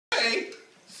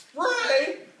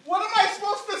Pray? What am I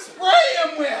supposed to spray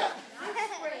him with?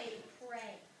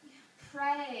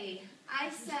 Pray. I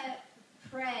said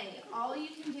pray. All you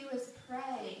can do is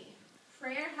pray.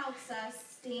 Prayer helps us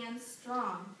stand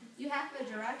strong. You have a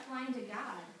direct line to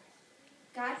God.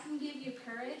 God can give you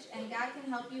courage, and God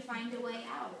can help you find a way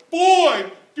out.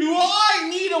 Boy, do I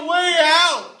need a way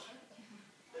out!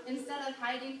 Instead of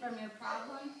hiding from your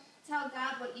problem, tell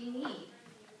God what you need.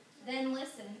 Then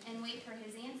listen and wait for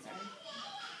his answer.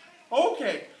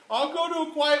 Okay, I'll go to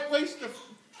a quiet place to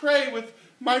pray with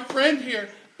my friend here.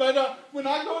 But when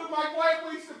I go to my quiet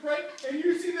place to pray, and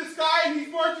you see this guy and he's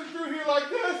marching through here like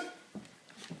this,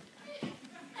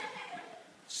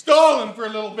 stalling for a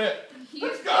little bit.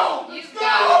 Let's go! Let's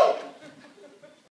go!